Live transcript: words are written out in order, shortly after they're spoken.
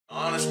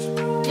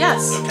crust?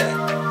 Yes. Okay.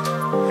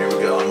 Here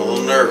we go. I'm a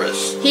little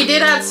nervous. He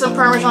did add some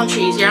Parmesan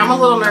cheese. Yeah, I'm a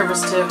little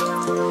nervous too.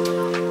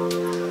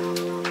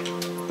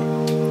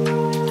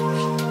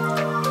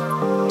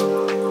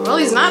 Well,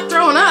 he's not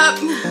throwing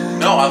up.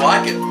 No, I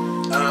like it.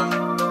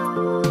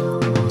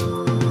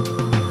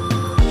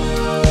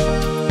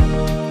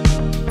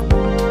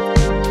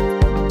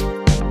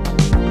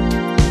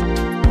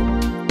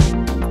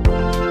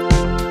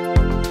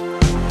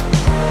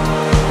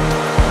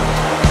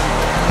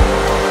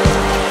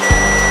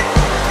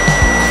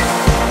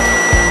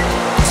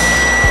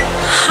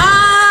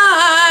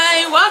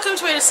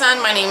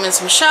 My name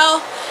is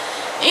Michelle,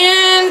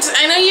 and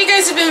I know you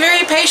guys have been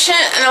very patient,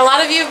 and a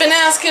lot of you have been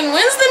asking,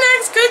 when's the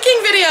next cooking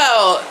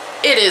video?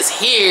 It is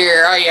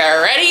here. Are you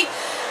ready?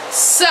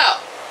 So,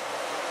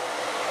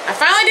 I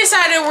finally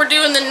decided we're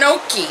doing the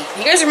gnocchi.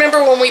 You guys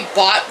remember when we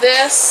bought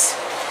this?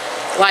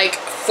 Like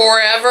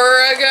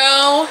forever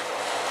ago?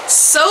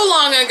 So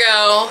long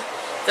ago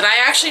that I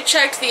actually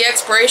checked the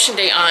expiration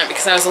date on it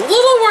because I was a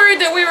little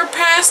worried that we were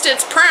past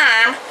its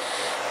prime.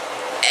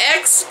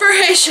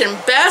 Expiration,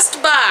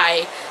 best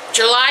by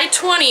July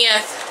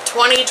 20th,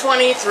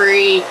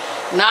 2023.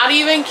 Not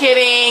even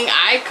kidding.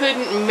 I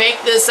couldn't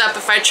make this up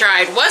if I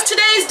tried. What's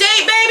today's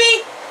date,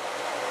 baby?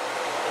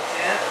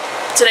 Yeah.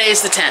 Today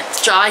is the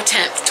 10th, July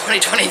 10th,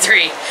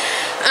 2023.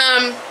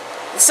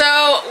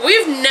 So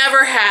we've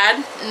never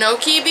had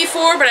gnocchi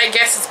before, but I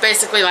guess it's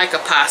basically like a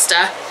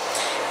pasta.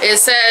 It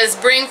says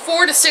bring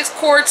 4 to 6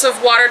 quarts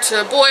of water to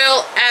a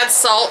boil, add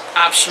salt,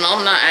 optional,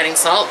 I'm not adding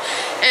salt,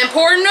 and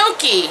pour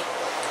gnocchi.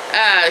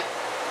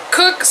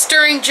 Cook,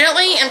 stirring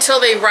gently until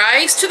they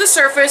rise to the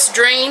surface,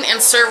 drain,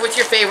 and serve with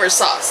your favorite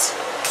sauce.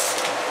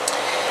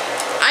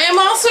 I am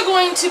also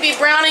going to be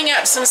browning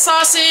up some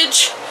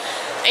sausage,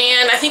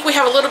 and I think we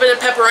have a little bit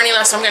of pepperoni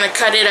left, so I'm going to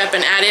cut it up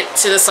and add it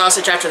to the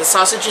sausage after the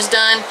sausage is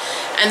done.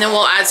 And then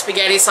we'll add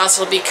spaghetti sauce.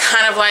 It'll be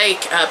kind of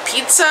like a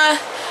pizza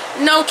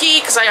gnocchi,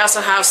 because I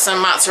also have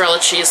some mozzarella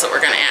cheese that we're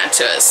going to add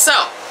to it. So,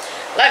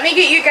 let me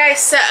get you guys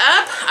set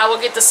up. I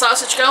will get the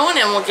sausage going,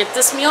 and we'll get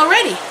this meal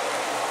ready.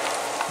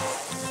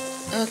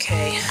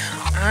 Okay,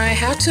 I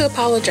have to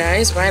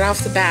apologize right off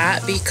the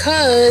bat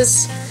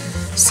because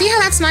see how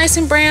that's nice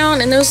and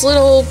brown and those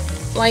little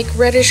like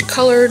reddish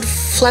colored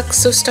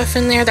flecks of stuff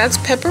in there? That's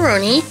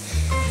pepperoni.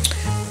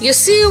 You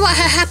see what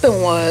had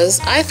happened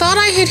was I thought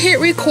I had hit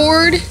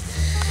record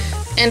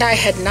and I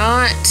had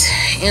not,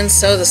 and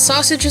so the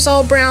sausage is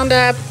all browned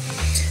up.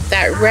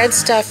 That red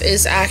stuff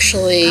is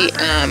actually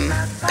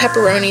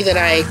pepperoni that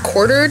I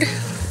quartered.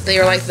 They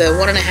are like the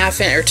 1.5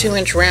 inch or 2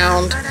 inch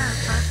round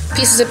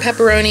pieces of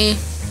pepperoni.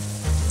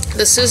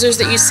 The scissors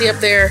that you see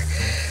up there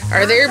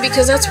are there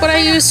because that's what I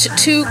used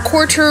to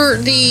quarter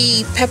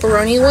the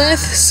pepperoni with.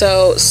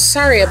 So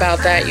sorry about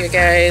that, you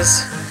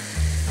guys.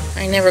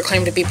 I never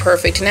claimed to be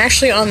perfect. And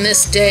actually on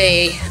this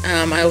day,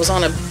 I was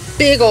on a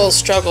big old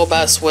struggle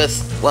bus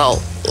with,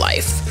 well,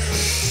 life.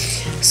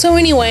 So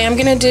anyway, I'm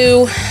gonna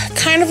do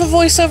kind of a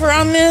voiceover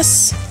on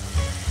this.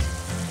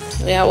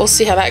 Yeah, we'll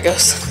see how that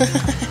goes.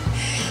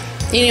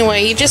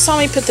 Anyway, you just saw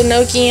me put the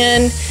gnocchi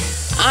in.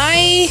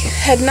 I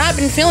had not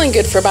been feeling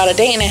good for about a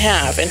day and a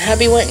half, and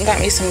hubby went and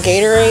got me some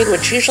Gatorade,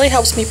 which usually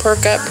helps me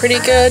perk up pretty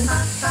good.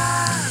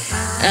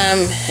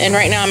 And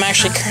right now I'm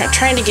actually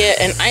trying to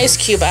get an ice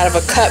cube out of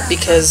a cup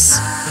because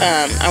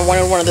I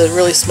wanted one of the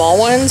really small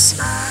ones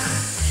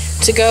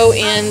to go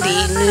in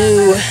the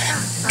new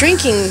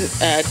drinking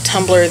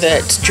tumbler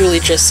that Julie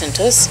just sent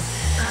us.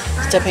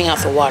 Stepping out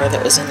the water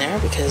that was in there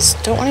because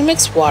don't want to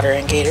mix water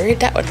and Gatorade.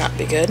 That would not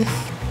be good.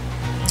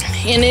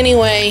 And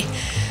anyway,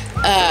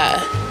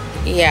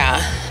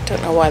 yeah, don't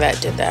know why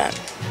that did that.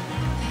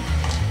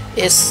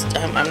 It's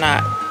I'm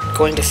not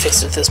going to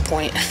fix it at this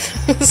point.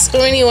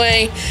 So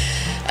anyway,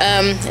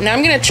 and now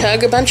I'm gonna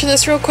chug a bunch of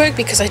this real quick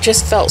because I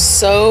just felt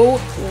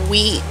so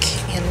weak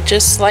and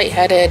just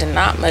lightheaded and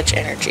not much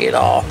energy at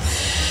all.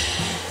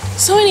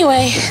 So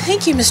anyway,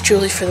 thank you, Miss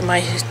Julie, for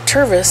my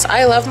Tervis.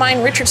 I love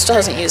mine. Richard still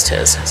hasn't used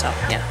his, so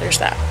yeah, there's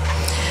that.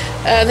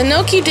 The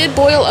gnocchi did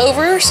boil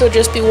over, so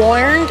just be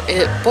warned,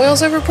 it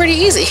boils over pretty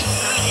easy.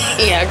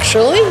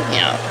 Actually,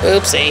 yeah,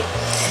 oopsie.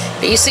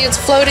 But you see it's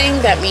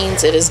floating, that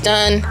means it is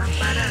done.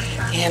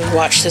 And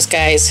watch this,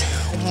 guys.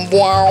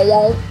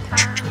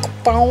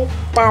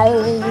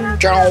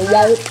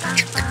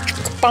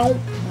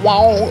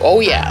 Oh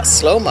yeah,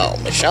 slow-mo.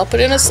 Michelle put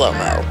in a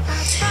slow-mo.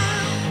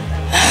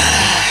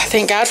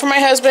 Thank God for my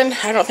husband.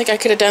 I don't think I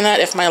could have done that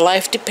if my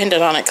life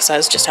depended on it, because I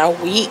was just how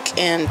weak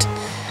and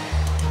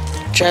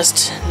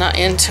just not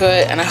into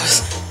it. And I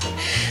was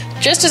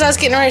just as I was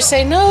getting ready to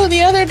say no,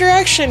 the other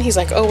direction, he's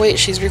like, oh wait,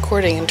 she's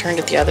recording, and turned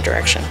it the other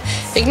direction.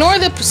 Ignore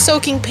the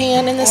soaking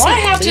pan in the sink. Well, I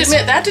have to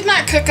admit that did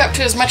not cook up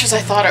to as much as I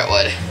thought it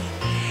would.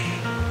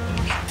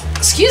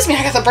 Excuse me,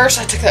 I got the burst.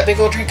 I took that big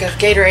old drink of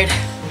Gatorade.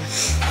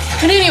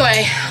 But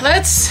anyway,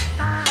 let's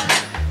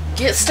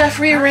get stuff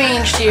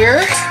rearranged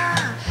here.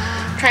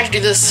 I'm trying to do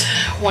this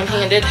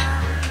one-handed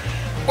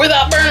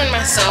without burning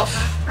myself.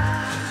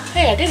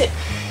 Hey, I did it.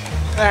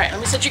 Alright, let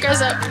me set you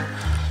guys up.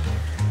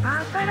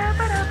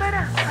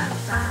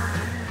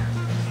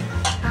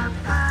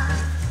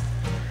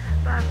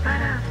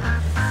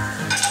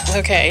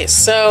 Okay,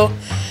 so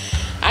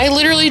I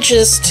literally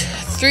just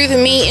threw the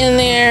meat in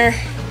there,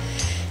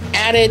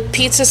 added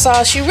pizza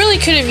sauce. You really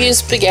could have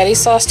used spaghetti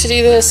sauce to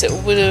do this. It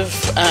would have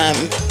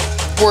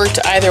worked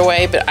either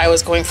way, but I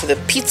was going for the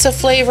pizza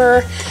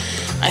flavor.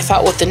 I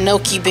thought with the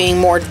gnocchi being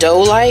more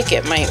dough-like,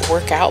 it might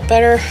work out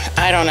better.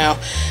 I don't know.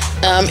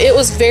 It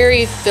was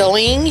very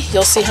filling.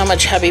 You'll see how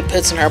much hubby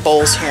puts in our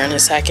bowls here in a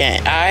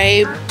second.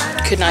 I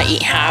could not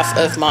eat half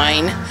of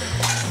mine.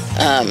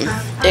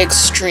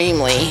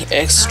 Extremely,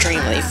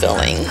 extremely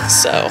filling.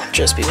 So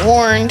just be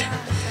warned.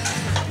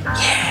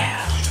 Yeah.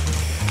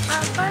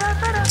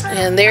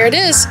 And there it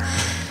is.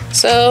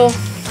 So,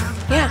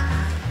 yeah.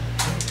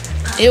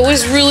 It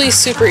was really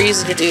super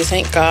easy to do,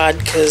 thank God,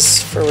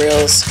 because for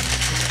reals,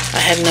 I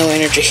had no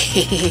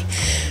energy.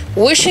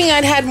 Wishing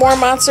I'd had more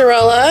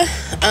mozzarella,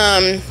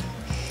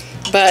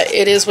 but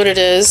it is what it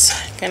is.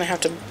 Gonna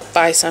have to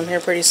buy some here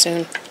pretty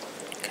soon,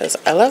 because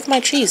I love my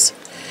cheese.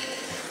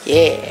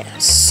 Yeah,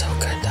 so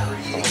good though.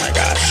 Oh my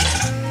gosh.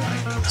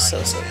 So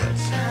good.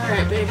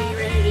 Alright, baby, you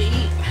ready to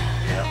eat?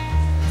 Yeah.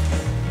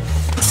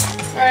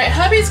 Alright,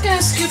 hubby's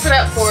gonna scoop it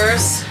up for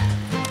us.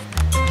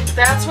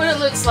 That's what it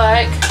looks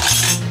like.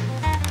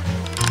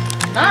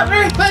 Not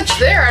very much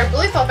there. I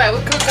really thought that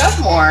would cook up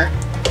more.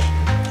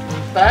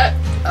 But,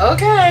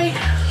 okay.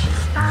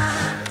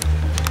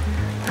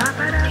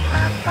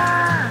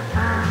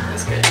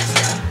 That's good.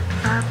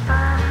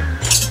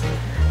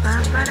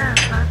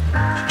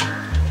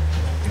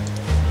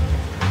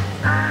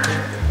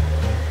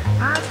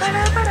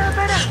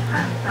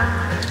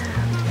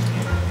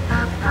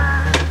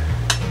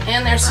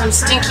 And there's some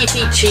stinky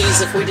feet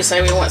cheese if we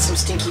decide we want some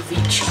stinky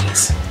feet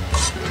cheese.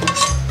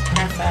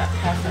 Half that,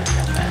 half that,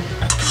 half that.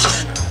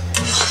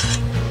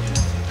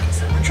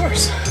 That one's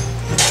yours.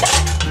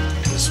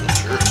 This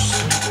one's yours.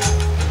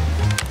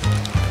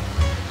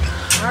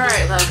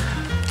 Alright, love.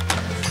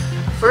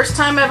 First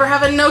time ever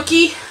having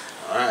gnocchi?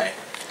 Alright.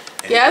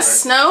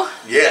 Yes? No?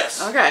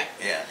 Yes. Okay.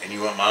 Yeah. And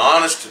you want my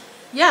honest?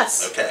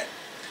 Yes. Okay.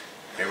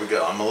 Here we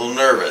go. I'm a little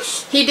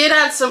nervous. He did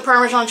add some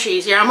Parmesan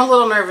cheese. Yeah, I'm a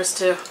little nervous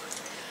too.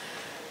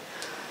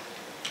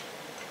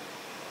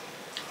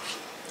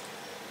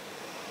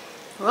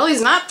 Well,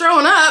 he's not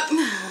throwing up.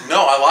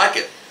 No, I like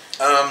it.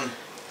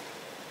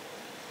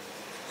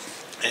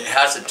 It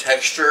has the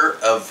texture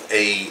of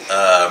a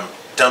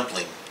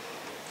dumpling.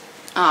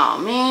 Oh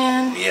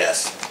man.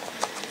 Yes.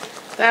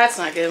 That's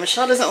not good.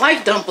 Michelle doesn't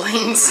like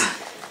dumplings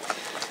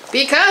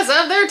because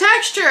of their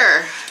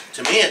texture.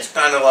 To me, it's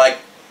kind of like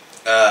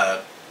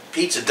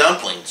pizza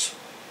dumplings.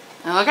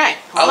 Okay.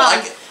 I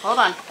like it. Hold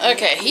on.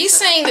 Okay, he's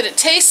saying that it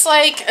tastes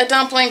like a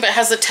dumpling but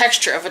has the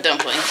texture of a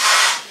dumpling,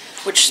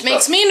 which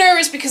makes me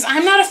nervous because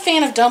I'm not a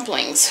fan of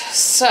dumplings.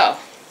 So,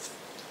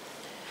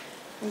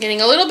 I'm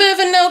getting a little bit of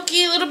a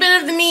gnocchi, a little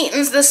bit of the meat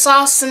and the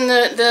sauce and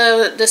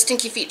the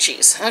stinky feet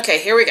cheese. Okay,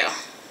 here we go.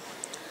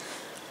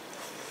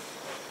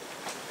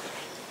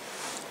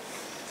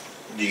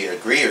 Do you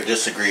agree or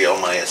disagree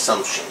on my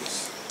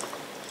assumptions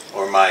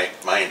or my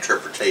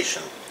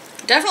interpretation?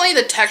 Definitely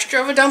the texture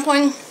of a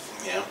dumpling.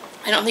 Yeah.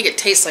 I don't think it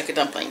tastes like a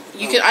dumpling.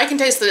 I can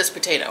taste that it's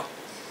potato,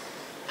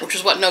 which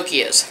is what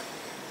gnocchi is.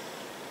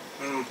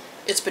 Mm.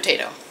 It's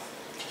potato.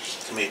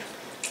 To me,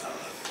 I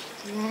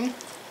don't know.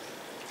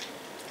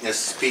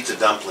 It's pizza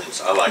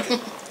dumplings. I like it.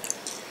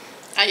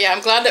 Yeah,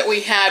 I'm glad that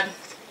we had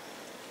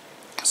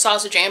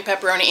sausage and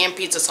pepperoni and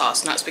pizza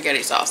sauce, not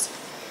spaghetti sauce.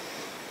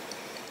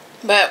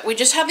 But we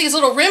just have these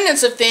little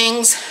remnants of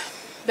things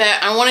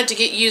that I wanted to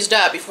get used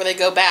up before they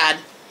go bad.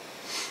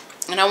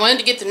 And I wanted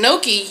to get the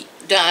gnocchi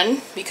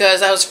done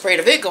because I was afraid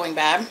of it going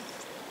bad.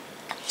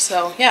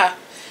 So, yeah.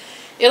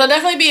 It'll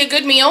definitely be a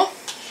good meal.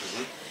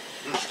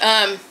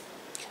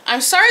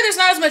 I'm sorry there's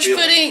not as much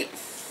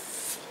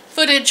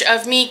footage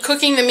of me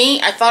cooking the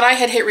meat. I thought I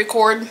had hit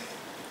record.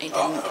 I didn't.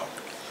 Oh,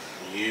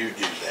 you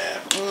do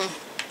that.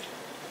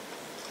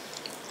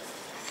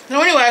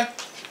 No, anyway.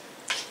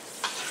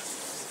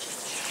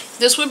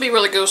 This would be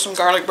really good with some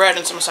garlic bread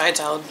and some side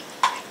salad.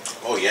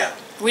 Oh, yeah.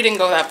 We didn't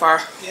go that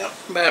far. Yep.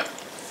 But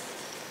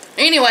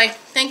anyway,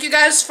 thank you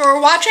guys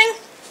for watching.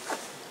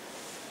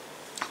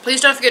 Please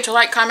don't forget to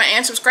like, comment,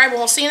 and subscribe, and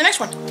we'll see you in the next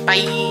one.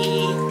 Bye.